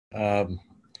I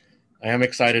am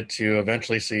excited to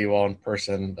eventually see you all in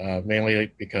person,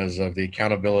 mainly because of the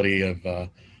accountability of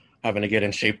having to get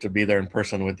in shape to be there in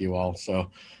person with you all. So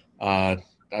uh,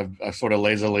 I've sort of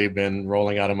lazily been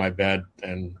rolling out of my bed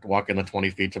and walking the 20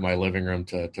 feet to my living room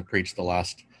to preach the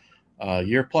last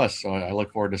year plus. So I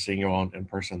look forward to seeing you all in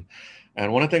person.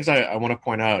 And one of the things I want to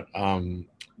point out,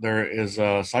 there is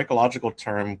a psychological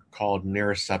term called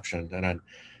nearception, and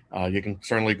you can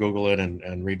certainly Google it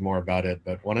and read more about it.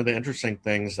 But one of the interesting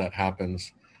things that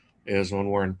happens is when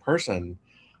we're in person,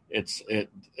 it's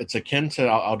akin to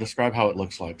I'll describe how it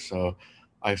looks like. So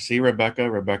I see Rebecca,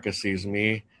 Rebecca sees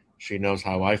me, she knows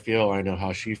how I feel, I know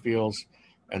how she feels,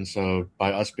 and so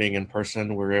by us being in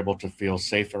person, we're able to feel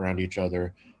safe around each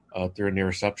other through a near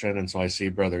reception. And so I see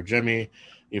brother Jimmy,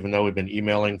 even though we've been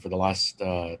emailing for the last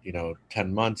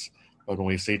 10 months, but when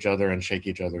we see each other and shake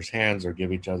each other's hands or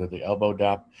give each other the elbow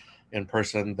dap in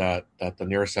person, that the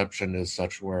near reception is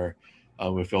such where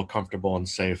we feel comfortable and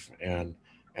safe and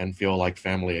feel like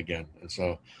family again. And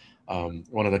so,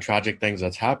 one of the tragic things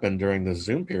that's happened during the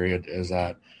Zoom period is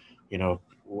that, you know,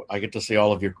 I get to see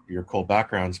all of your cool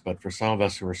backgrounds, but for some of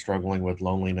us who are struggling with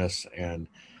loneliness and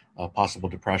possible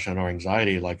depression or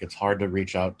anxiety, like it's hard to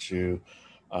reach out to,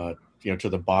 uh, to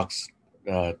the box,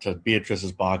 to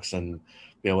Beatrice's box and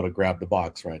be able to grab the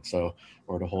box, right? So,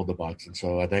 or to hold the box. And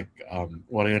so I think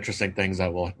one of the interesting things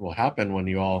that will happen when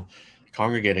you all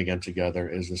congregate again together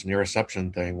is this near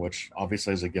reception thing, which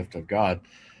obviously is a gift of God.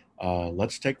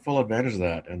 Let's take full advantage of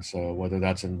that. And so whether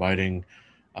that's inviting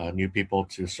new people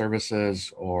to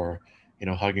services or,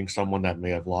 hugging someone that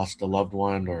may have lost a loved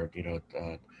one or,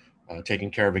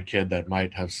 taking care of a kid that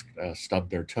might have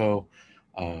stubbed their toe.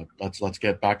 Let's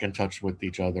get back in touch with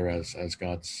each other as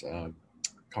God's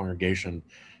congregation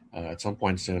at some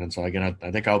point soon. And so again,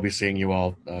 I think I'll be seeing you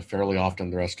all fairly often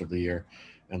the rest of the year,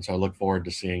 and so I look forward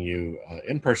to seeing you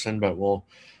in person. But we'll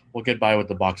get by with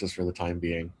the boxes for the time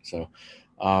being. So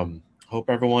hope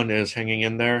everyone is hanging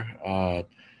in there.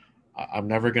 I'm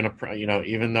never going to,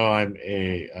 even though I'm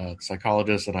a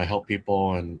psychologist and I help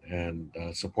people and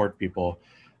support people,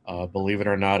 believe it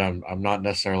or not, I'm not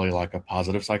necessarily like a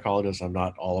positive psychologist. I'm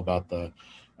not all about the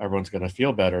everyone's going to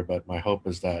feel better, but my hope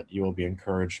is that you will be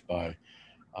encouraged by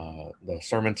the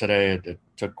sermon today. It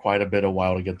took quite a bit of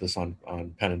while to get this on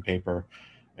pen and paper,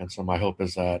 and so my hope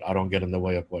is that I don't get in the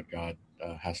way of what God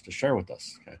has to share with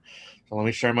us. Okay, so let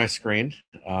me share my screen,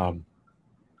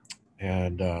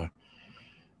 and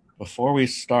before we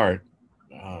start,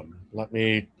 let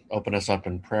me open us up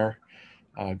in prayer.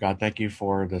 God, thank you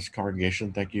for this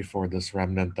congregation. Thank you for this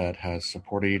remnant that has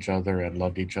supported each other and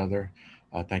loved each other.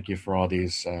 Thank you for all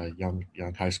these young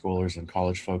high schoolers and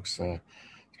college folks,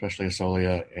 especially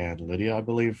Asolia and Lydia, I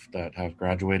believe, that have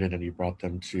graduated, and you brought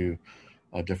them to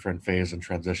a different phase and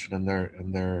transition in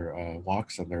their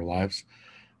walks and their lives.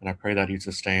 And I pray that you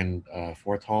sustain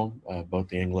Fourth Home, both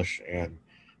the English and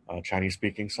Chinese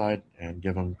speaking side, and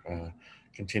give them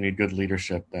continued good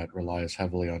leadership that relies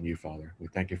heavily on you, Father. We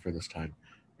thank you for this time.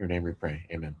 In your name we pray.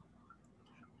 Amen.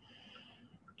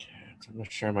 Okay, so I'm going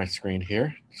to share my screen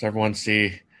here. Does everyone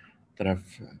see that I've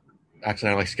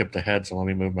accidentally skipped ahead? So let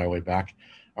me move my way back.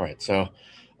 All right. So,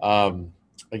 um,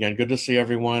 again, good to see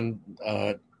everyone.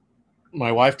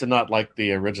 My wife did not like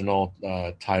the original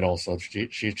title, so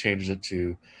she changed it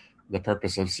to "The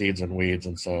Purpose of Seeds and Weeds."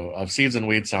 And so, of Seeds and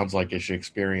Weeds sounds like a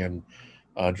Shakespearean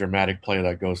dramatic play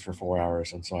that goes for 4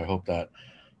 hours. And so, I hope that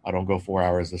I don't go 4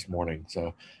 hours this morning.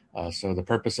 So the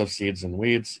purpose of Seeds and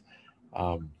Weeds.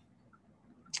 Um,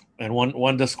 and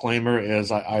one disclaimer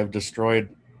is I've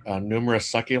destroyed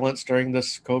numerous succulents during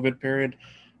this COVID period.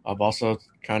 I've also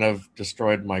kind of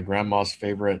destroyed my grandma's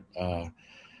favorite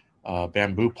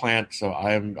bamboo plant. So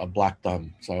I'm a black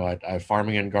thumb. So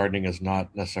farming and gardening is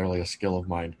not necessarily a skill of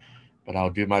mine, but I'll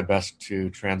do my best to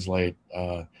translate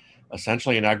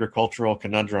essentially an agricultural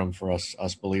conundrum for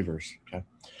us believers. Okay.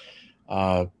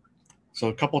 Uh, so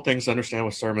a couple things to understand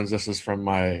with sermons. This is from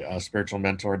my spiritual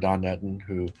mentor Don Netton,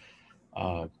 who,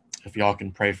 uh, if y'all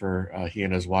can pray for he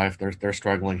and his wife, they're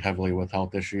struggling heavily with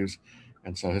health issues,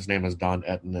 and so his name is Don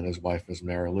Etton and his wife is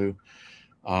Mary Lou.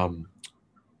 Um,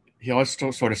 he always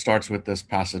sort of starts with this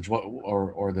passage,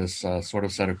 or this sort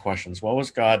of set of questions. What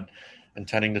was God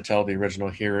intending to tell the original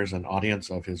hearers and audience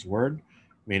of His Word,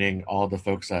 meaning all the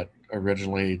folks that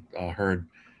originally heard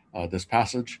this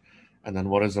passage? And then,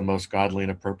 what is the most godly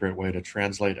and appropriate way to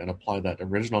translate and apply that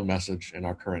original message in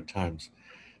our current times?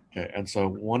 Okay, and so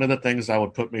one of the things that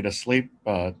would put me to sleep,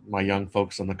 my young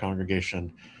folks in the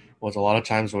congregation, was a lot of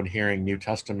times when hearing New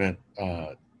Testament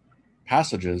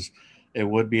passages, it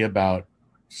would be about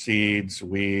seeds,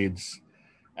 weeds,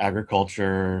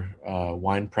 agriculture,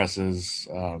 wine presses,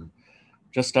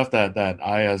 just stuff that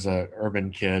I, as a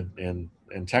urban kid in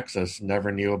Texas,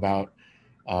 never knew about.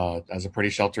 As a pretty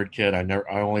sheltered kid, I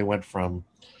only went from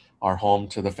our home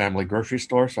to the family grocery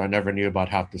store, so I never knew about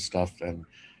half this stuff. And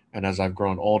as I've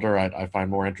grown older, I find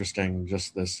more interesting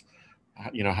just this,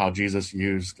 how Jesus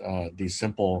used these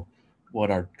simple, what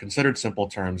are considered simple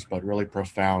terms, but really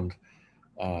profound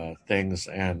things,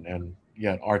 and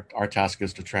yet our task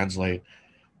is to translate,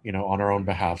 on our own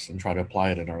behalfs and try to apply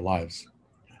it in our lives.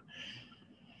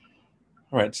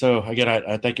 All right. So again,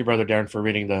 I thank you, Brother Darren, for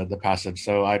reading the passage.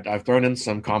 So I've thrown in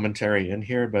some commentary in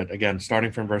here, but again,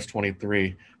 starting from verse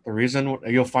 23, the reason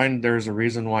you'll find there's a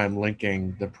reason why I'm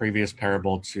linking the previous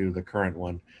parable to the current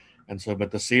one. And so, but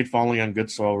the seed falling on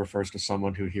good soil refers to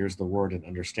someone who hears the word and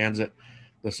understands it.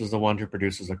 This is the one who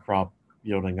produces a crop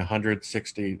yielding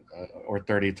 160 or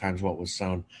 30 times what was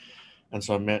sown. And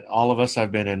so all of us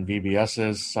have been in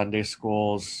VBSs, Sunday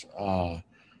schools,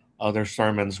 other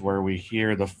sermons where we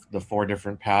hear the four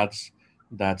different paths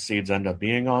that seeds end up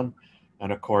being on.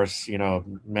 And of course,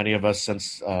 many of us,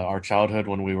 since our childhood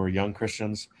when we were young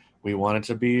Christians, we wanted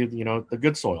to be, the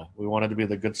good soil. We wanted to be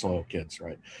the good soil kids,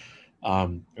 right?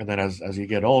 And then as you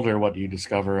get older, what you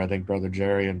discover, I think Brother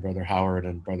Jerry and Brother Howard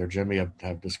and Brother Jimmy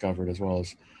have discovered, as well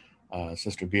as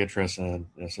Sister Beatrice and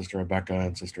Sister Rebecca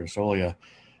and Sister Solia.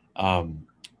 Um,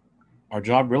 our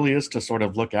job really is to sort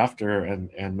of look after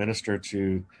and minister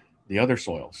to the other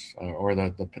soils, or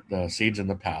the seeds in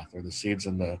the path, or the seeds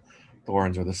in the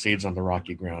thorns, or the seeds on the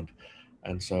rocky ground.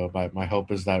 And so my hope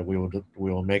is that we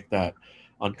will make that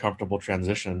uncomfortable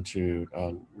transition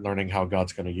to learning how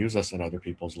God's going to use us in other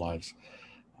people's lives.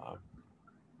 Um,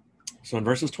 so in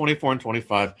verses 24 and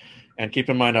 25, and keep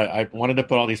in mind, I wanted to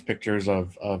put all these pictures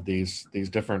of these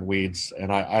different weeds,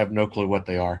 and I have no clue what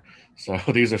they are. So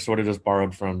these are sort of just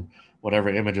borrowed from whatever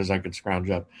images I could scrounge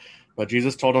up. But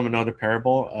Jesus told him another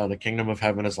parable. The kingdom of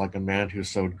heaven is like a man who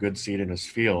sowed good seed in his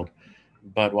field.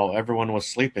 But while everyone was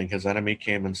sleeping, his enemy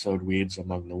came and sowed weeds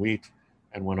among the wheat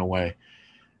and went away.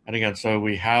 And again, so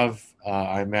we have,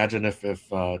 I imagine if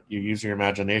you use your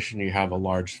imagination, you have a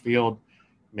large field,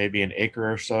 maybe an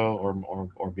acre or so,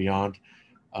 or beyond.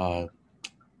 Uh,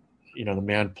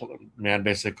 the man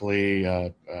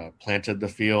basically planted the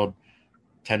field,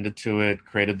 tended to it,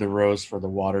 created the rows for the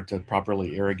water to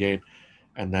properly irrigate,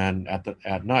 and then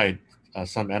at night,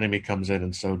 some enemy comes in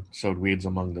and sowed weeds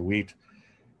among the wheat.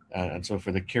 And so,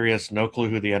 for the curious, no clue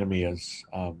who the enemy is.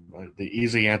 The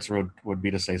easy answer would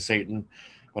be to say Satan,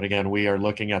 but again, we are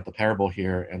looking at the parable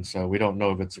here, and so we don't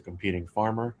know if it's a competing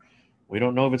farmer. We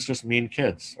don't know if it's just mean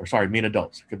kids, or sorry, mean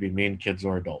adults. It could be mean kids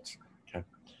or adults. Okay.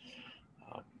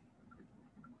 Um,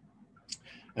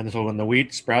 and so when the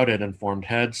wheat sprouted and formed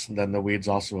heads, then the weeds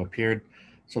also appeared.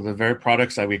 So the very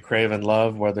products that we crave and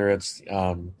love, whether it's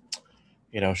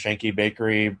Shanky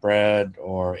Bakery bread,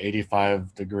 or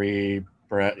 85 degree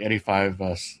bread,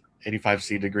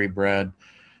 85C degree bread,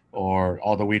 or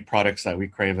all the wheat products that we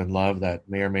crave and love that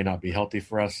may or may not be healthy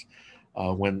for us.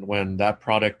 When that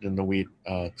product in the wheat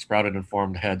sprouted and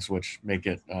formed heads, which make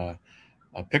it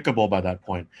pickable by that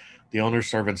point, the owner's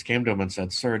servants came to him and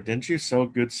said, "Sir, didn't you sow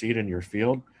good seed in your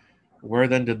field? Where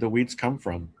then did the weeds come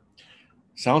from?"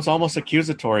 Sounds almost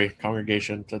accusatory,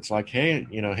 congregation. It's like, hey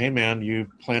man,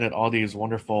 you planted all these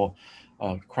wonderful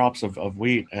crops of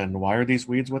wheat, and why are these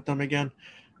weeds with them again?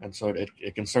 And so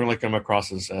it can certainly come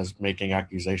across as making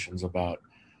accusations about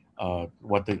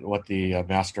what the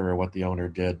master or what the owner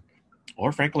did,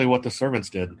 or frankly what the servants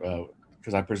did,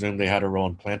 because I presume they had a role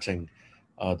in planting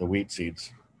the wheat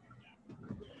seeds.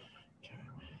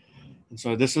 And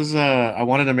so this is, I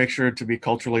wanted to make sure to be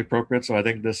culturally appropriate. So I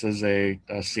think this is a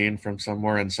scene from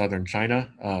somewhere in southern China.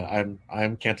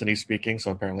 I'm Cantonese speaking,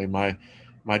 so apparently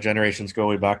my generations go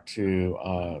way back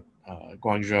to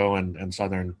Guangzhou and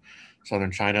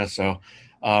southern China. So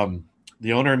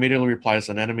the owner immediately replies,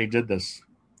 "An enemy did this."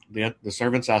 The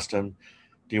servants asked him,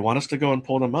 "Do you want us to go and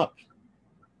pull them up?"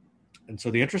 And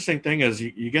so the interesting thing is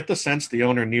you get the sense the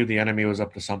owner knew the enemy was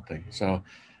up to something. So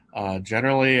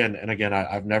generally, and again,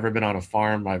 I've never been on a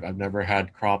farm. I've never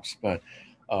had crops, but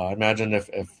imagine if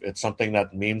it's something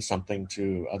that means something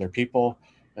to other people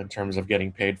in terms of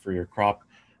getting paid for your crop,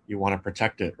 you want to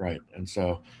protect it, right? And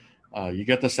so you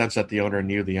get the sense that the owner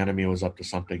knew the enemy was up to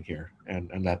something here,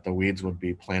 and that the weeds would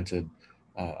be planted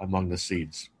among the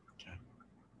seeds. Okay.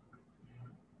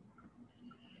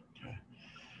 Okay.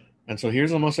 And so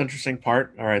here's the most interesting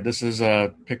part. All right, this is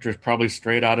a picture probably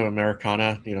straight out of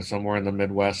Americana, somewhere in the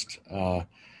Midwest.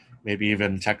 Maybe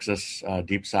even Texas,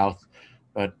 deep south.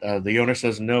 But the owner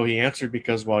says, "No," he answered,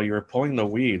 "because while you are pulling the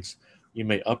weeds, you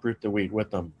may uproot the wheat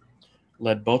with them.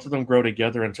 Let both of them grow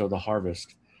together until the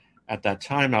harvest. At that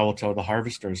time, I will tell the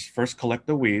harvesters, first collect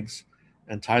the weeds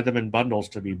and tie them in bundles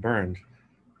to be burned.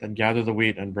 Then gather the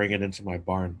wheat and bring it into my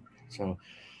barn. So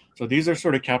these are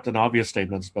sort of Captain Obvious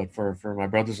statements, but for my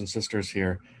brothers and sisters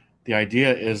here, the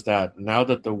idea is that now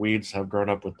that the weeds have grown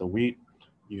up with the wheat,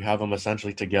 you have them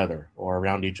essentially together or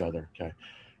around each other. Okay,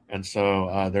 and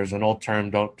so there's an old term: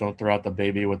 don't throw out the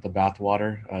baby with the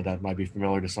bathwater. That might be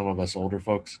familiar to some of us older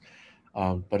folks.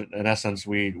 But in essence,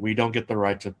 we don't get the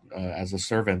right to, as the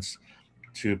servants,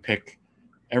 to pick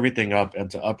everything up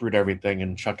and to uproot everything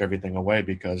and chuck everything away,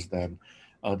 because then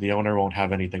the owner won't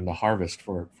have anything to harvest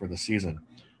for the season.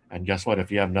 And guess what?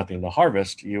 If you have nothing to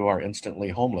harvest, you are instantly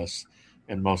homeless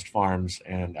in most farms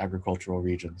and agricultural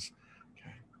regions.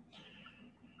 Okay.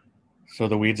 So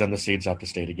the weeds and the seeds have to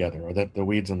stay together, or the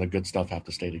weeds and the good stuff have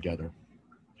to stay together.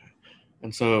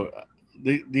 And so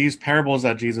these parables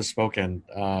that Jesus spoke in,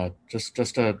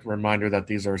 just a reminder that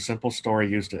these are a simple story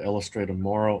used to illustrate a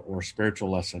moral or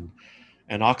spiritual lesson.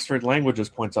 And Oxford Languages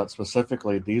points out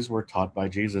specifically these were taught by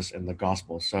Jesus in the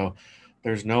gospel. So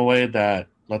there's no way that,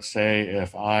 let's say,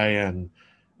 if I and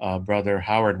Brother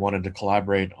Howard wanted to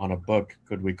collaborate on a book,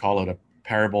 could we call it a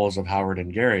Parables of Howard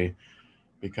and Gary?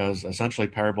 Because essentially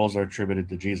parables are attributed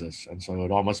to Jesus. And so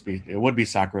it would be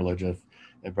sacrilege if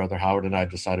Brother Howard and I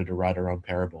decided to write our own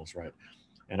parables, right?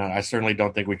 And I certainly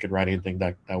don't think we could write anything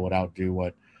that would outdo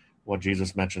what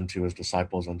Jesus mentioned to his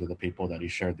disciples and to the people that he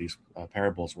shared these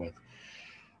parables with.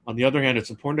 On the other hand,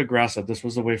 it's important to grasp that this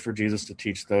was a way for Jesus to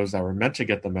teach those that were meant to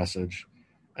get the message,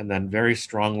 and then very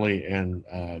strongly in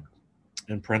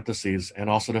parentheses, and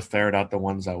also to ferret out the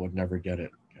ones that would never get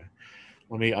it. Okay.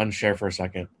 Let me unshare for a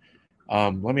second.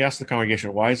 Let me ask the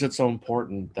congregation, why is it so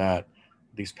important that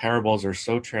these parables are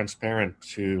so transparent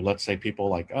to, let's say, people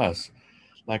like us?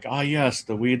 Like, yes,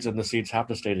 the weeds and the seeds have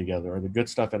to stay together, or the good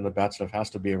stuff and the bad stuff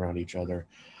has to be around each other.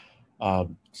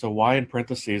 So why in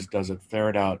parentheses does it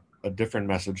ferret out a different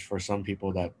message for some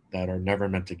people that are never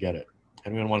meant to get it?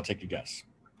 Anyone want to take a guess?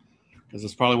 Because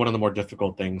it's probably one of the more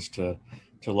difficult things to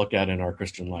look at in our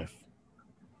Christian life.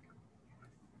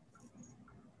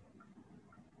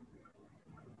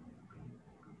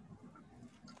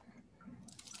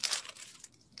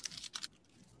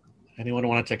 Anyone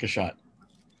want to take a shot?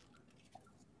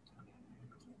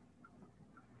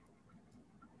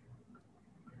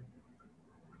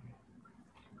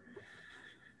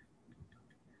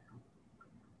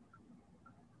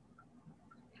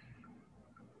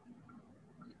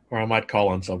 Or I might call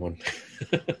on someone.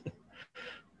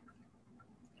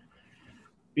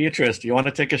 Beatrice, do you want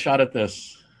to take a shot at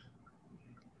this?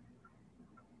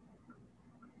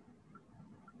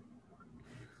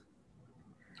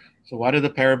 So why do the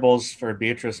parables for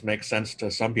Beatrice make sense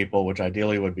to some people, which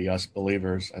ideally would be us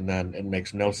believers, and then it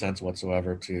makes no sense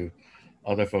whatsoever to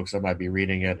other folks that might be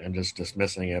reading it and just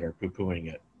dismissing it or poo-pooing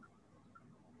it?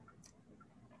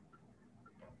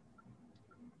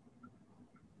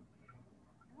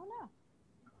 I don't know.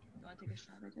 You want to take a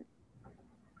shot at it?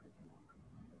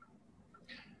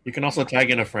 You can also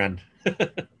tag in a friend.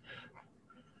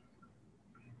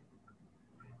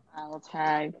 I'll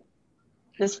tag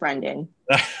this friend in.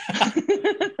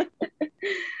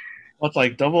 Well, it's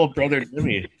like double brother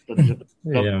Jimmy.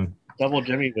 Yeah. Double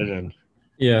Jimmy vision.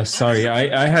 Yeah, sorry.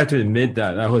 I had to admit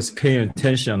that I was paying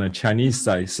attention on the Chinese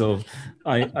side. So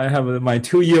I have my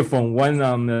two earphone, one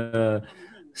on the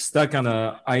stuck on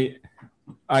the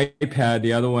iPad,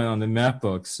 the other one on the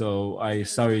MacBook. So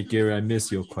sorry, Gary, I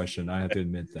missed your question. I have to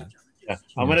admit that. Yeah,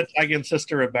 I'm going to tag in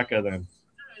Sister Rebecca then.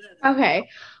 Okay.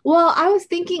 Well, I was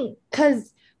thinking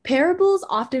because parables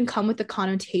often come with the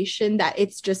connotation that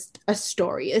it's just a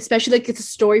story, especially like it's a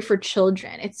story for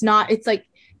children. It's like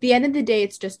the end of the day,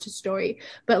 it's just a story.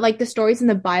 But like the stories in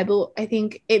the Bible, I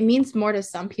think it means more to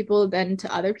some people than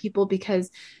to other people, because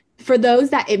for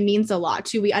those that it means a lot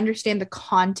to, we understand the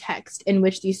context in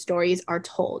which these stories are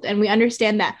told. And we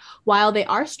understand that while they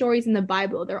are stories in the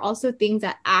Bible, they're also things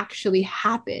that actually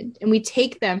happened. And we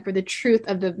take them for the truth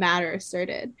of the matter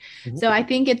asserted. Mm-hmm. So I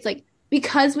think it's like,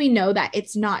 because we know that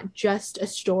it's not just a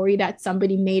story that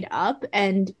somebody made up,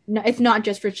 and it's not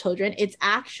just for children, it's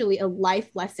actually a life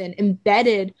lesson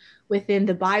embedded within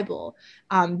the Bible,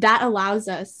 that allows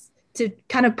us to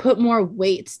kind of put more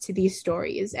weight to these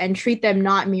stories and treat them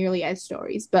not merely as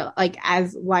stories, but like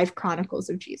as life chronicles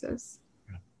of Jesus.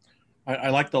 I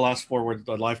like the last 4 words,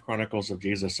 the life chronicles of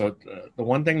Jesus. So the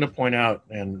one thing to point out,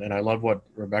 and I love what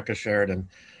Rebecca shared, and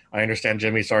I understand,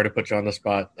 Jimmy, sorry to put you on the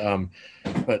spot,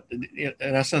 but in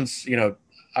essence,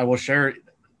 I will share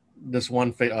this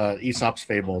one Aesop's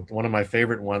fable, one of my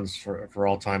favorite ones for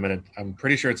all time, and I'm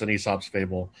pretty sure it's an Aesop's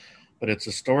fable, but it's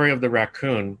a story of the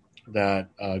raccoon that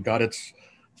got its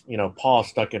paw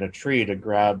stuck in a tree to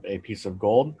grab a piece of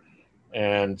gold,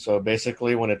 And so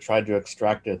basically, when it tried to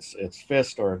extract its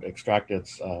fist or extract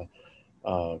its uh,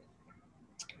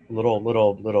 little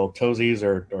toesies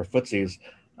or footsies,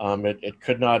 it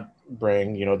could not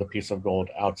bring the piece of gold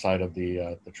outside of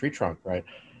the tree trunk, right?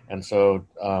 And so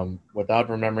without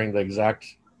remembering the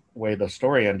exact way the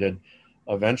story ended,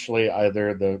 eventually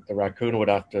either the raccoon would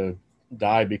have to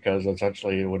die because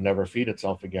essentially it would never feed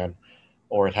itself again,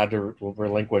 or it had to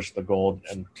relinquish the gold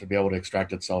and to be able to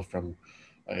extract itself from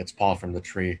its paw from the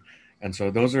tree. And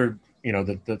so those are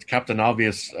the Captain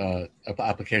Obvious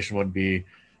application would be,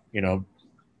 you know,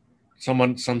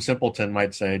 some simpleton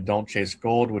might say don't chase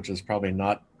gold, which is probably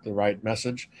not the right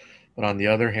message. But on the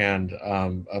other hand,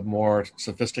 a more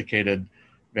sophisticated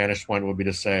vantage point would be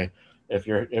to say, if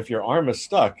your arm is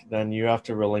stuck, then you have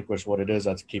to relinquish what it is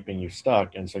that's keeping you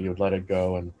stuck, and so you would let it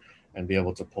go and be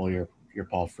able to pull your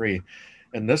paw free.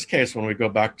 In this case, when we go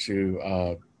back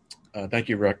to thank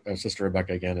you, Sister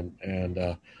Rebecca, again,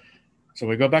 and so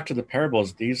we go back to the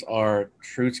parables. These are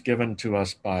truths given to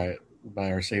us by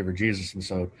our Savior Jesus, and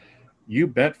so you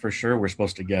bet for sure we're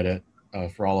supposed to get it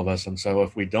for all of us. And so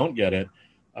if we don't get it,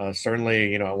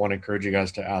 certainly, I want to encourage you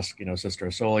guys to ask, Sister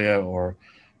Asolia or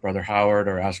Brother Howard,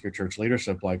 or ask your church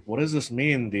leadership, like, what does this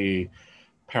mean, the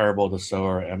parable of the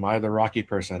sower? Am I the rocky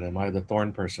person? Am I the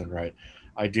thorn person, right?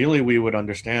 Ideally, we would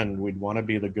understand we'd want to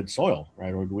be the good soil,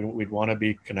 right? Or we'd want to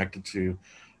be connected to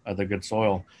the good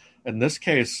soil. In this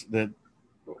case,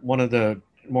 one of the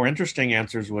more interesting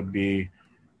answers would be,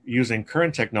 using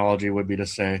current technology, would be to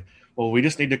say, well, we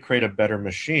just need to create a better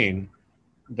machine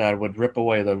that would rip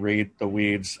away the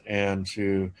weeds and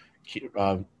to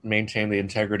maintain the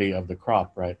integrity of the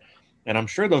crop, right? And I'm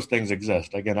sure those things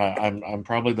exist. Again, I'm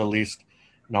probably the least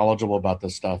knowledgeable about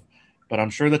this stuff, but I'm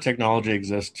sure the technology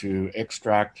exists to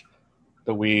extract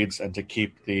the weeds and to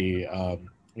keep the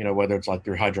whether it's like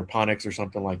through hydroponics or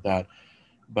something like that.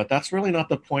 But that's really not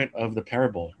the point of the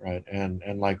parable, right?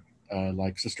 And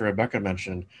like Sister Rebecca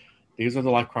mentioned, these are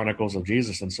the life chronicles of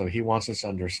Jesus, and so he wants us to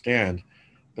understand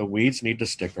the weeds need to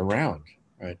stick around,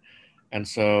 right? And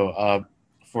so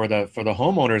for the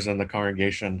homeowners in the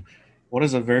congregation, what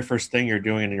is the very first thing you're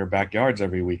doing in your backyards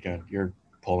every weekend? You're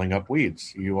pulling up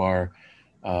weeds. You are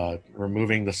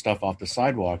removing the stuff off the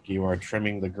sidewalk. You are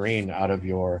trimming the green out of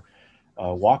your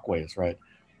walkways, right?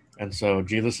 And so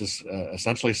Jesus is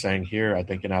essentially saying here, I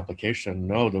think in application,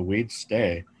 no, the weeds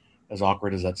stay, as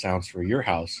awkward as that sounds for your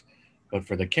house, but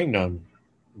for the kingdom,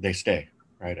 they stay,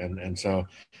 right? And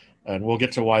we'll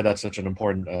get to why that's such an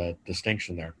important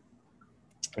distinction there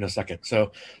in a second.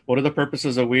 So what are the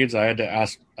purposes of weeds? I had to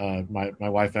ask my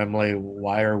wife, Emily,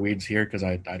 why are weeds here? Because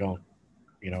I don't,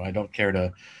 I don't care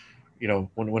to,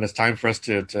 when it's time for us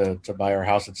to buy our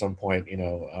house at some point,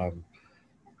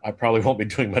 I probably won't be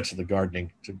doing much of the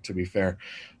gardening, to be fair,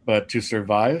 but to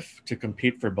survive, to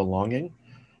compete for belonging,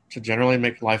 to generally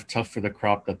make life tough for the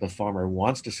crop that the farmer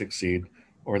wants to succeed,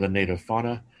 or the native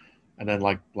fauna, and then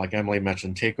like Emily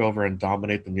mentioned, take over and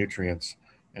dominate the nutrients,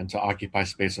 and to occupy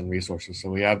space and resources. So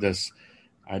we have this.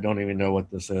 I don't even know what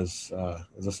this is.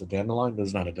 Is this a dandelion? This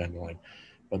is not a dandelion,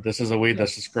 but this is a weed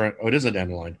that's just growing. Oh, it is a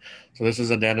dandelion. So this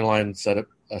is a dandelion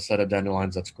a set of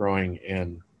dandelions that's growing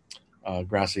in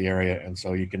grassy area, and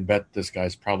so you can bet this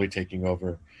guy's probably taking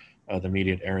over the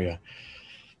immediate area.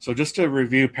 So just to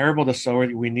review, parable of the sower,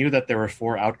 we knew that there were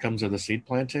 4 outcomes of the seed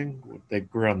planting. They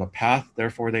grew on the path,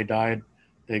 therefore they died.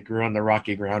 They grew on the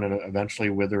rocky ground and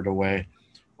eventually withered away,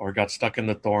 or got stuck in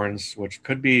the thorns, which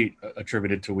could be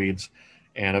attributed to weeds,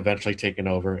 and eventually taken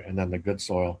over, and then the good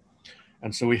soil.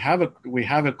 And so we have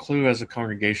a clue as a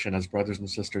congregation, as brothers and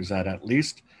sisters, that at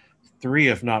least 3,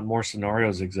 if not more,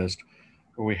 scenarios exist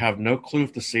where we have no clue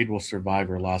if the seed will survive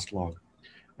or last long.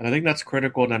 And I think that's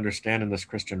critical to understand in this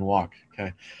Christian walk.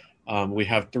 Okay, we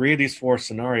have 3 of these 4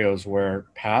 scenarios where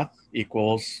path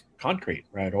equals concrete,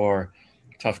 right, or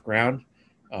tough ground.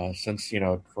 Since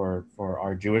for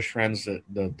our Jewish friends,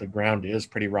 the ground is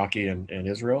pretty rocky in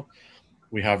Israel.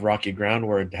 We have rocky ground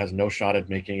where it has no shot at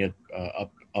making it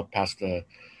up past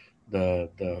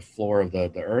the floor of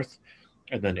the earth,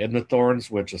 and then in the thorns,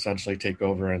 which essentially take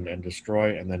over and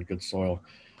destroy, and then good soil.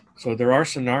 So there are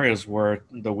scenarios where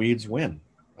the weeds win.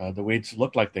 The weeds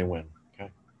look like they win. Okay.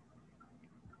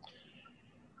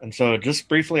 And so just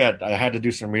briefly, I had to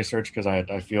do some research because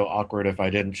I feel awkward if I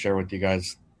didn't share with you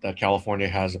guys that California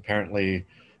has apparently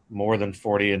more than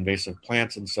 40 invasive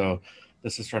plants. And so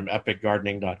this is from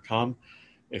epicgardening.com.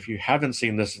 If you haven't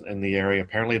seen this in the area,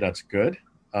 apparently that's good.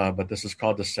 But this is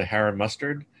called the Sahara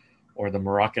mustard, or the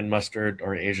Moroccan mustard,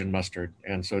 or Asian mustard.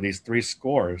 And so these 3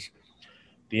 scores,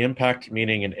 the impact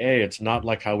meaning an A, it's not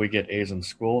like how we get A's in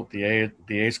school. The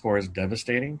A score is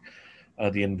devastating.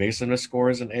 The invasiveness score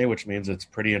is an A, which means it's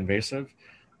pretty invasive.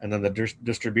 And then the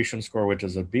distribution score, which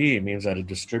is a B, means that it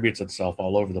distributes itself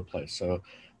all over the place. So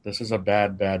this is a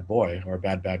bad, bad boy, or a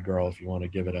bad, bad girl, if you want to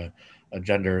give it a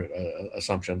gender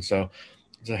assumption. So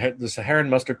the Saharan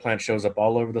mustard plant shows up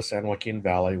all over the San Joaquin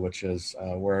Valley, which is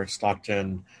where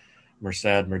Stockton,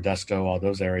 Merced, Modesto, all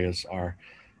those areas are,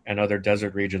 and other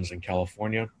desert regions in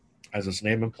California. As its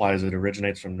name implies, it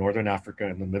originates from northern Africa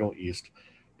and the Middle East,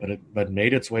 but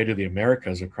made its way to the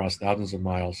Americas across thousands of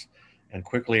miles and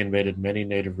quickly invaded many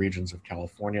native regions of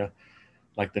California.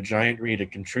 Like the giant reed,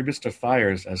 it contributes to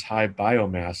fires as high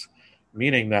biomass,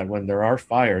 meaning that when there are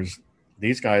fires,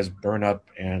 these guys burn up,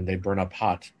 and they burn up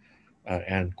hot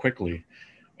and quickly.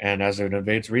 And as it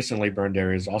invades recently burned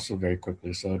areas, also very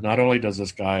quickly. So not only does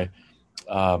this guy,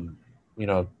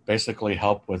 basically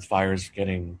help with fires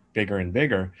getting bigger and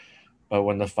bigger, but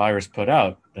when the fire is put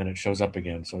out, then it shows up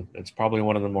again. So it's probably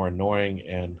one of the more annoying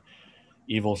and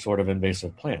evil sort of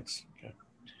invasive plants. Okay.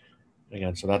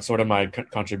 Again, so that's sort of my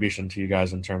contribution to you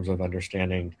guys in terms of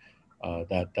understanding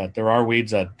that there are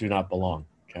weeds that do not belong.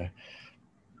 Okay.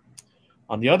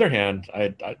 On the other hand,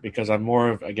 I because I'm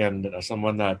more of, again,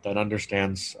 someone that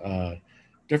understands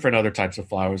different other types of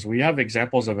flowers, we have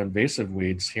examples of invasive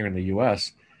weeds here in the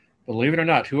U.S. Believe it or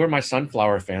not, who are my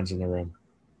sunflower fans in the room?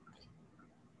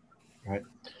 Right,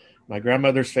 my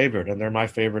grandmother's favorite, and they're my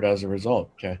favorite as a result.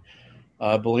 Okay,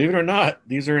 believe it or not,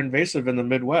 these are invasive in the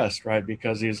Midwest, right?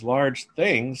 Because these large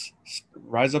things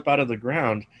rise up out of the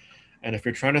ground, and if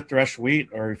you're trying to thresh wheat,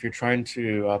 or if you're trying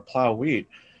to plow wheat,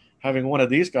 having one of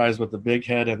these guys with the big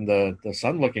head and the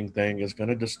sun-looking thing is going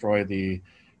to destroy the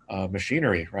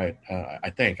machinery, right? I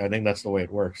think that's the way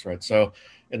it works, right? So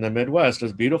in the Midwest,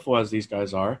 as beautiful as these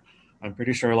guys are, I'm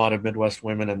pretty sure a lot of Midwest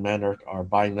women and men are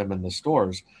buying them in the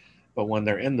stores. But when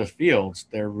they're in the fields,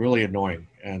 they're really annoying,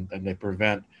 and they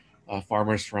prevent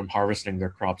farmers from harvesting their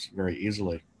crops very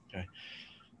easily.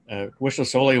 Okay. Wish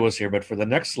Soli was here, but for the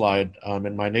next slide,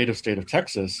 in my native state of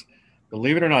Texas,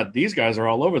 believe it or not, these guys are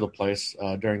all over the place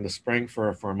during the spring for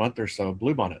a month or so,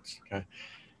 bluebonnets. Okay.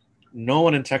 No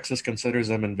one in Texas considers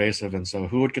them invasive, and so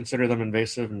who would consider them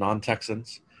invasive?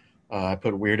 Non-Texans. I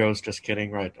put weirdos, just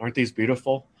kidding, right? Aren't these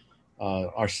beautiful?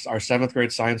 Our seventh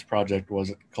grade science project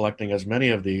was collecting as many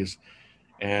of these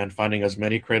and finding as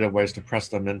many creative ways to press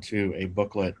them into a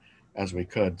booklet as we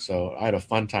could. So I had a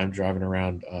fun time driving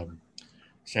around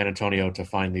San Antonio to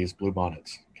find these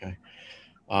bluebonnets. Okay,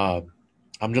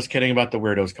 I'm just kidding about the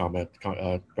weirdos comment,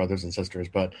 brothers and sisters.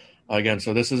 But again,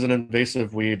 so this is an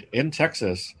invasive weed in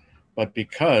Texas, but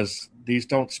because these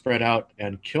don't spread out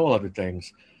and kill other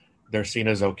things, they're seen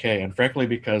as okay. And frankly,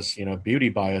 because beauty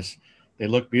bias, they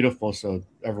look beautiful, so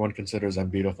everyone considers them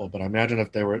beautiful. But I imagine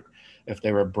if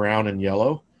they were brown and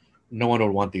yellow, no one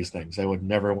would want these things. They would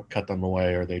never cut them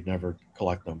away, or they'd never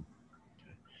collect them.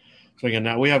 So again,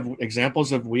 now we have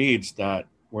examples of weeds that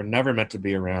were never meant to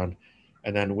be around.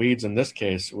 And then weeds, in this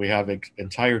case, we have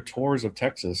entire tours of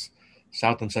Texas,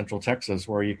 South and Central Texas,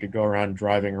 where you could go around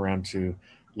driving around to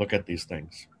look at these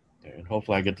things. And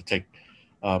hopefully I get to take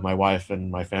my wife and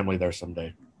my family there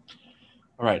someday.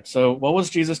 All right, so what was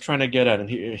Jesus trying to get at? And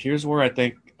here's where I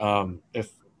think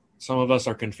if some of us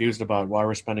are confused about why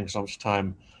we're spending so much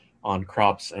time on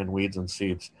crops and weeds and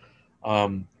seeds.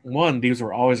 One, these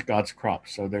were always God's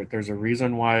crops. So there's a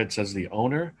reason why it says the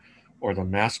owner or the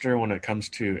master when it comes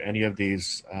to any of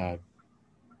these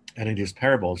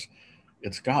parables.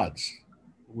 It's God's.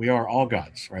 We are all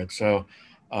God's, right? So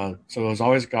it was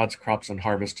always God's crops and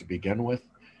harvest to begin with.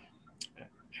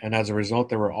 And as a result,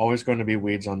 there were always going to be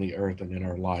weeds on the earth and in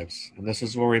our lives. And this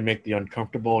is where we make the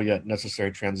uncomfortable yet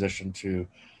necessary transition to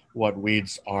what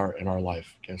weeds are in our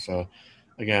life. Okay, so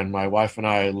again, my wife and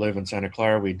I live in Santa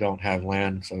Clara. We don't have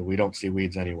land, so we don't see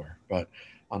weeds anywhere. But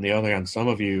on the other hand, some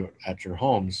of you at your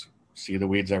homes see the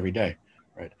weeds every day,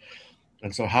 right?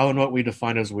 And so how and what we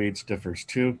define as weeds differs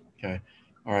too. Okay.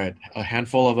 All right. A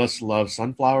handful of us love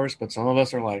sunflowers, but some of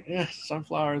us are like,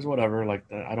 sunflowers, whatever.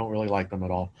 Like, I don't really like them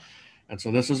at all. And so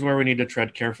this is where we need to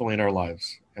tread carefully in our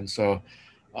lives. And so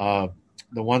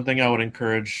the one thing I would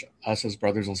encourage us as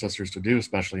brothers and sisters to do,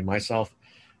 especially myself,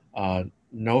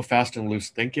 no fast and loose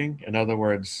thinking. In other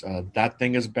words, that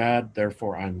thing is bad,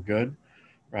 therefore I'm good,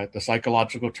 right? The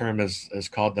psychological term is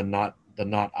called the not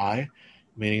I,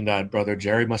 meaning that Brother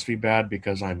Jerry must be bad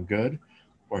because I'm good,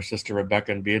 or Sister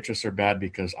Rebecca and Beatrice are bad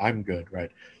because I'm good,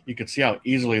 right? You can see how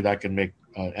easily that can make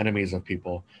enemies of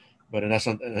people. But in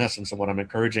essence, what I'm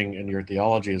encouraging in your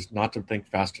theology is not to think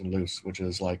fast and loose, which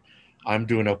is like, I'm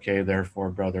doing okay, therefore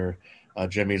Brother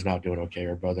Jimmy's not doing okay,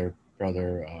 or brother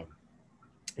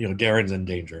Darren's in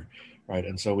danger, right?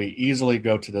 And so we easily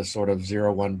go to this sort of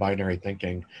 0-1 binary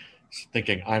thinking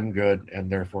thinking I'm good and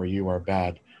therefore you are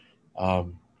bad.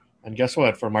 And guess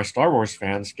what? For my Star Wars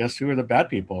fans, guess who are the bad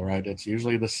people, right? It's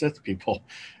usually the Sith people.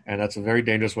 And that's a very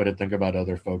dangerous way to think about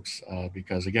other folks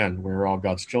because, again, we're all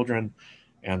God's children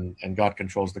and God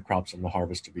controls the crops and the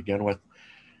harvest to begin with.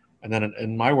 And then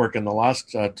in my work in the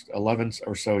last 11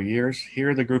 or so years,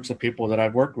 here are the groups of people that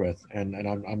I've worked with. And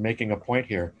I'm making a point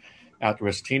here.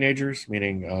 At-risk teenagers,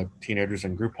 meaning teenagers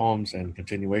in group homes and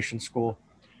continuation school.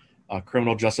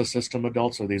 Criminal justice system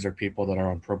adults, so these are people that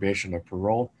are on probation or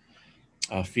parole.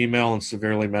 Female and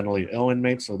severely mentally ill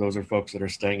inmates, so those are folks that are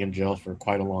staying in jail for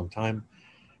quite a long time.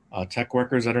 Tech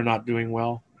workers that are not doing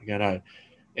well. Again,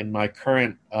 in my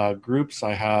current groups,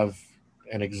 I have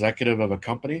an executive of a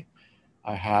company.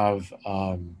 I have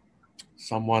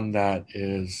someone that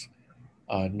is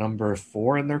number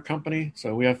 4 in their company.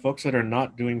 So we have folks that are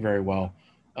not doing very well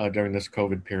during this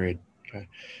COVID period. Okay.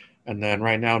 And then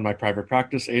right now in my private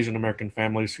practice, Asian American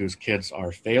families whose kids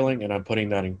are failing, and I'm putting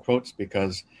that in quotes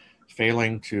because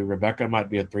failing to Rebecca might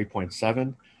be a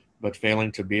 3.7, but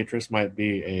failing to Beatrice might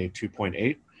be a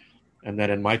 2.8. And then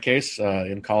in my case,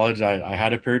 in college, I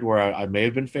had a period where I may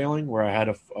have been failing, where I had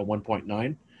a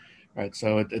 1.9. Right.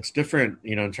 So it's different,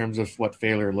 in terms of what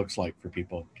failure looks like for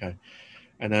people. Okay.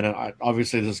 And then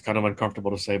obviously this is kind of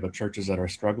uncomfortable to say, but churches that are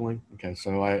struggling. Okay.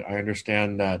 So I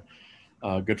understand that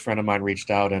a good friend of mine reached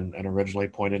out and originally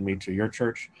pointed me to your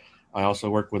church. I also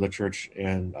work with a church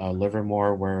in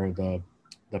Livermore where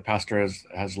the pastor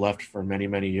has left for many,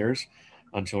 many years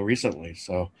until recently.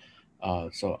 So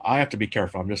I have to be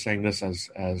careful. I'm just saying this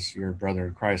as your brother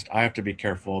in Christ. I have to be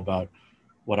careful about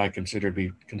what I consider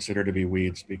to be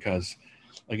weeds, because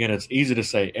again, it's easy to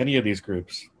say any of these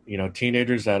groups,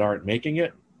 teenagers that aren't making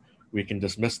it, we can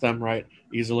dismiss them right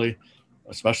easily,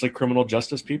 especially criminal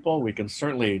justice people. We've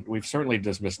certainly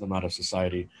dismissed them out of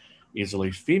society easily.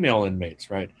 Female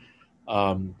inmates, right?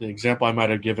 The example I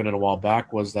might have given it a while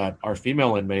back was that our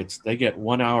female inmates, they get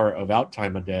 1 hour of out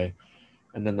time a day,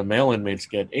 and then the male inmates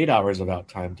get 8 hours of out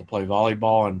time to play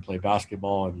volleyball and play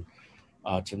basketball.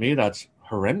 And to me, that's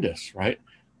horrendous, right?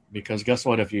 Because guess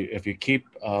what? If you keep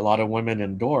a lot of women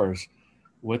indoors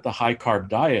with a high carb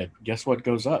diet, guess what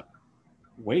goes up?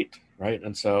 Weight, right?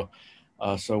 And so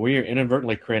we are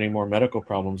inadvertently creating more medical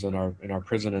problems in our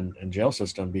prison and jail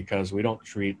system because we don't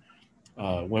treat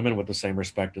women with the same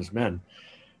respect as men.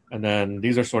 And then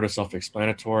these are sort of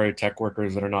self-explanatory. Tech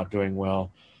workers that are not doing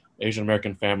well, Asian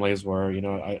American families where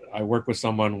I work with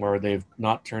someone where they've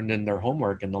not turned in their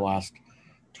homework in the last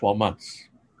 12 months,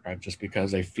 right? Just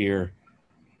because they fear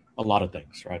a lot of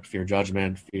things, right? Fear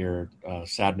judgment, fear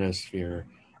sadness, fear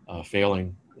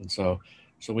failing. And so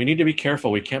we need to be careful.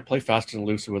 We can't play fast and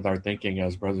loose with our thinking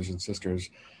as brothers and sisters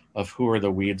of who are the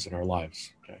weeds in our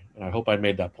lives. Okay. And I hope I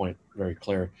made that point very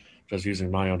clear, just using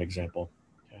my own example.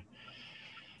 Okay.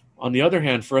 On the other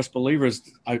hand, for us believers,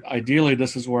 ideally,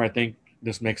 this is where I think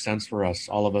this makes sense for us,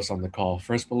 all of us on the call.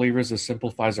 For us believers, this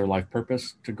simplifies our life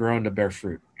purpose to grow and to bear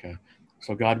fruit. Okay.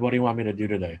 So God, what do you want me to do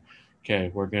today?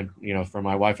 Okay, we're going to, for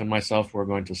my wife and myself, we're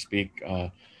going to speak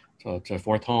to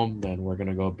Fourth Home. Then we're going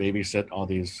to go babysit all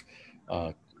these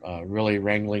really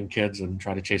wrangling kids and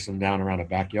try to chase them down around a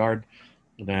backyard.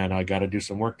 And then I got to do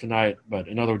some work tonight. But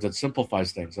in other words, it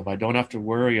simplifies things. If I don't have to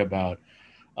worry about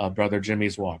Brother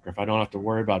Jimmy's walk, or if I don't have to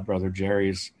worry about Brother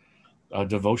Jerry's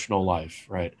devotional life,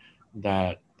 right,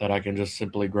 that I can just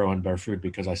simply grow and bear fruit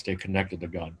because I stay connected to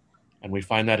God. And we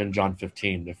find that in John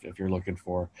 15, if you're looking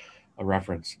for a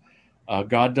reference.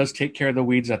 God does take care of the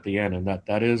weeds at the end, and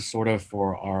that is sort of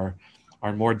for our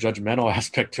more judgmental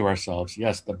aspect to ourselves.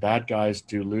 Yes, the bad guys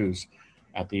do lose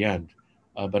at the end,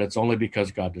 but it's only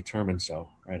because God determined so,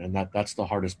 right? And that's the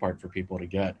hardest part for people to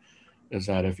get, is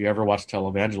that if you ever watch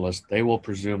televangelists, they will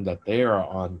presume that they are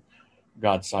on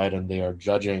God's side and they are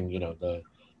judging,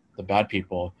 the bad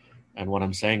people. And what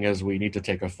I'm saying is we need to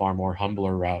take a far more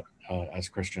humbler route as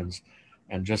Christians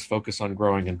and just focus on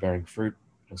growing and bearing fruit.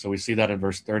 And so we see that in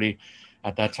verse 30.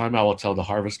 At that time, I will tell the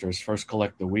harvesters, first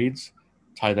collect the weeds,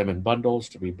 tie them in bundles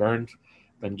to be burned,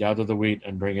 then gather the wheat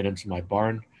and bring it into my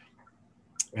barn.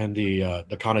 And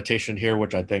the connotation here,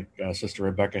 which I think Sister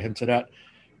Rebecca hinted at,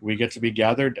 we get to be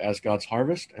gathered as God's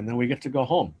harvest, and then we get to go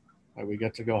home. Right? We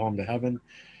get to go home to heaven.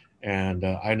 And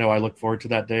I know I look forward to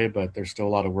that day, but there's still a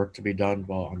lot of work to be done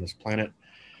while on this planet.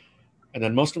 And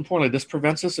then most importantly, this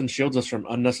prevents us and shields us from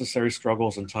unnecessary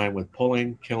struggles and time with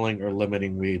pulling, killing, or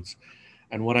limiting weeds.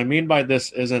 And what I mean by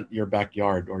this isn't your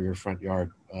backyard or your front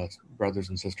yard, brothers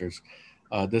and sisters.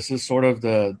 This is sort of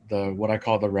the what I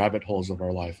call the rabbit holes of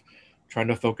our life, trying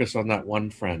to focus on that one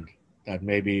friend that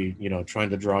may be,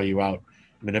 trying to draw you out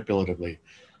manipulatively,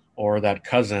 or that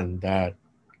cousin that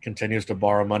continues to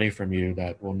borrow money from you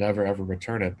that will never ever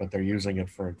return it, but they're using it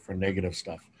for negative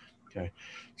stuff. Okay,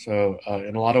 so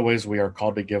in a lot of ways, we are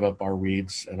called to give up our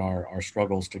weeds and our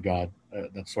struggles to God.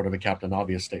 That's sort of a Captain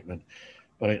Obvious statement,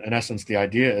 but in essence, the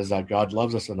idea is that God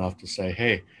loves us enough to say,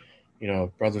 "Hey,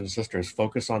 brothers and sisters,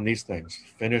 focus on these things.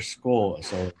 Finish school.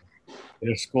 So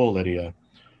finish school, Lydia.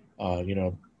 Uh, you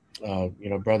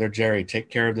know, Brother Jerry, take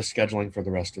care of the scheduling for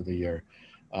the rest of the year.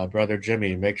 Brother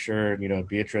Jimmy, make sure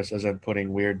Beatrice isn't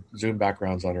putting weird Zoom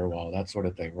backgrounds on her wall, that sort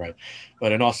of thing, right?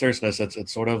 But in all seriousness,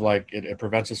 it's sort of like it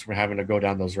prevents us from having to go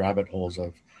down those rabbit holes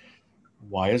of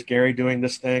why is Gary doing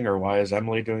this thing, or why is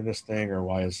Emily doing this thing, or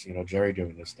why is Jerry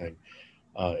doing this thing.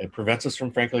 It prevents us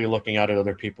from frankly looking out at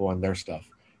other people and their stuff,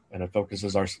 and it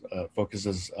focuses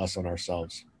us on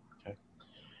ourselves. Okay.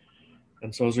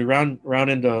 And so as we round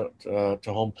into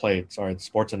to home plate, sorry, the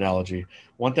sports analogy,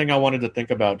 one thing I wanted to think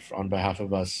about on behalf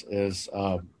of us is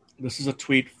this is a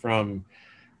tweet from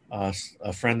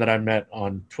a friend that I met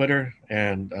on Twitter,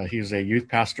 and he's a youth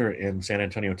pastor in San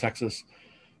Antonio, Texas.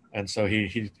 And so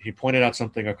he pointed out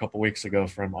something a couple weeks ago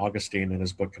from Augustine in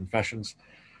his book Confessions.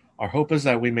 Our hope is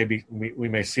that we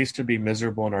may cease to be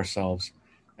miserable in ourselves,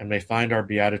 and may find our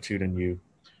beatitude in you.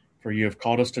 For you have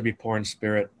called us to be poor in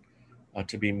spirit,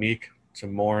 to be meek, to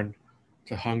mourn,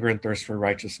 to hunger and thirst for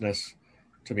righteousness,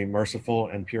 to be merciful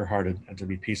and pure-hearted, and to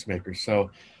be peacemakers. So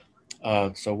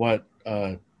what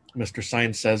Mr.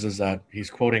 Science says is that he's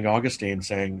quoting Augustine,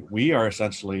 saying we are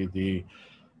essentially the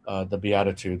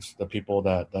Beatitudes, the people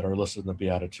that are listed in the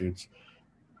Beatitudes.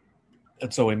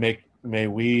 And so may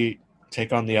we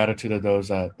take on the attitude of those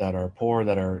that are poor,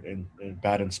 that are in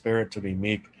bad in spirit, to be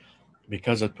meek,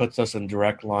 because it puts us in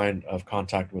direct line of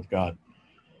contact with God.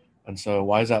 And so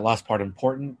why is that last part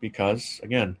important? Because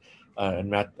again, and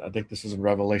Matt, I think this is in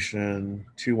Revelation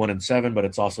 2, 1 and 7, but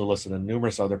it's also listed in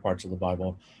numerous other parts of the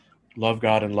Bible. Love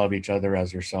God and love each other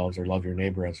as yourselves, or love your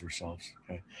neighbor as yourselves.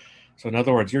 Okay. So in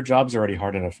other words, your job's already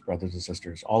hard enough, brothers and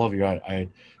sisters. All of you, I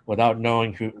without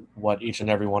knowing what each and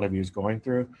every one of you is going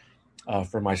through,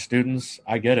 for my students,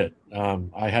 I get it.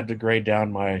 I had to grade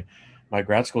down my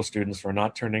grad school students for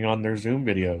not turning on their Zoom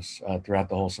videos throughout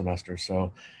the whole semester.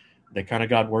 So they kind of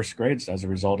got worse grades as a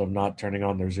result of not turning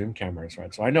on their Zoom cameras,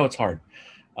 right? So I know it's hard.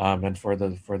 And for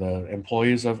the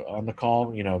employees on the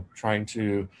call, trying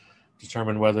to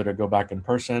determine whether to go back in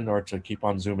person or to keep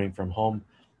on Zooming from home,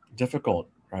 difficult,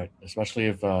 right? Especially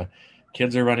if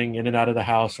kids are running in and out of the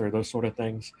house or those sort of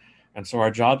things. And so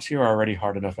our jobs here are already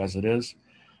hard enough as it is.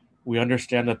 We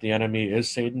understand that the enemy is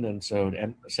Satan, and so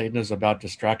Satan is about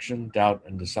distraction, doubt,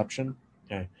 and deception.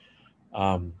 Okay.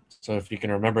 So if you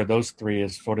can remember, those three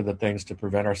is sort of the things to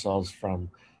prevent ourselves from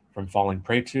falling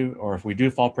prey to, or if we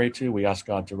do fall prey to, we ask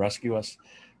God to rescue us.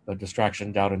 But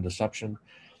distraction, doubt, and deception.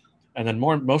 And then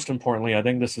most importantly, I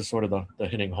think this is sort of the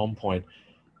hitting home point.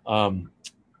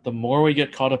 The more we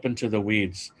get caught up into the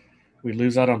weeds, we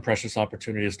lose out on precious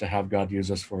opportunities to have God use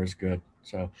us for his good.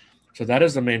 So that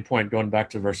is the main point, going back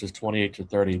to verses 28 to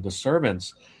 30. The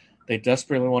servants, they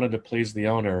desperately wanted to please the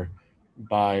owner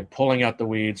by pulling out the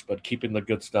weeds, but keeping the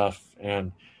good stuff.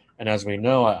 And as we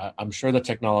know, I'm sure the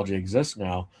technology exists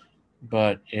now,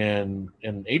 but in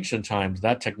ancient times,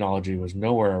 that technology was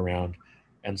nowhere around.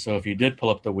 And so if you did pull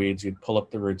up the weeds, you'd pull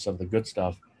up the roots of the good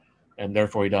stuff. And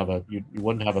therefore you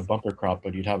wouldn't have a bumper crop,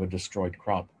 but you'd have a destroyed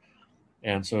crop.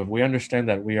 And so if we understand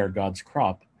that we are God's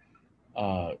crop,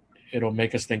 it'll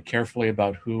make us think carefully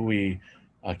about who we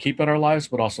keep in our lives,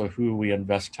 but also who we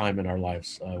invest time in our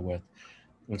lives with.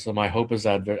 And so my hope is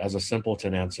that, as a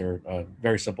simpleton answer,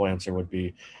 very simple answer would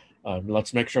be,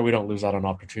 let's make sure we don't lose out on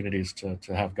opportunities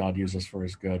to have God use us for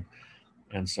his good.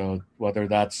 And so whether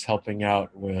that's helping out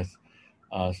with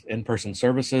in-person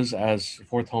services as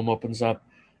Fourth Home opens up,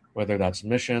 whether that's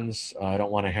missions, I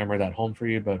don't want to hammer that home for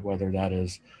you, but whether that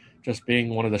is just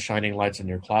being one of the shining lights in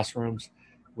your classrooms,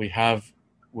 we have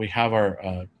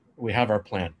our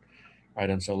plan, right?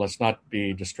 And so let's not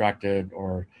be distracted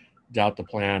or doubt the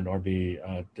plan or be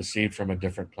deceived from a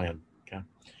different plan. Okay,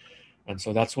 and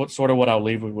so that's what I'll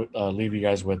leave you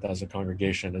guys with as a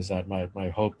congregation, is that my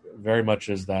hope very much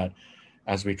is that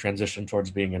as we transition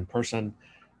towards being in person,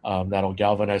 that'll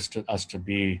galvanize us to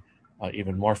be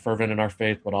even more fervent in our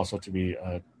faith, but also to be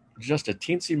just a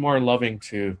teensy more loving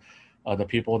to the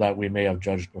people that we may have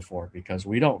judged before, because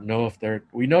we don't know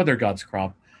we know they're God's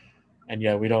crop, and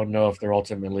yet we don't know if they're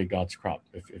ultimately God's crop,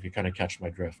 if you kind of catch my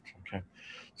drift. Okay,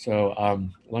 so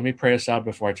let me pray us out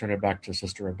before I turn it back to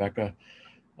Sister Rebecca.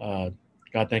 God,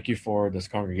 thank you for this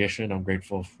congregation. I'm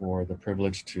grateful for the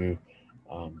privilege to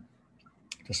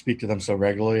speak to them so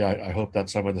regularly. I hope that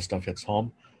some of the stuff hits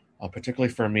home.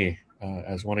 particularly for me,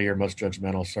 as one of your most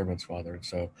judgmental servants, Father. And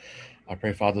so I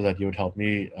pray, Father, that you would help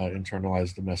me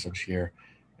internalize the message here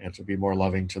and to be more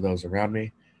loving to those around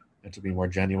me and to be more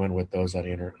genuine with those that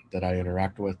I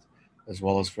interact with, as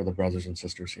well as for the brothers and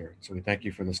sisters here. So we thank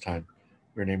you for this time.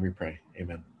 In your name we pray.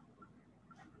 Amen.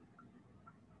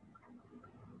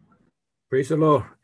 Praise the Lord.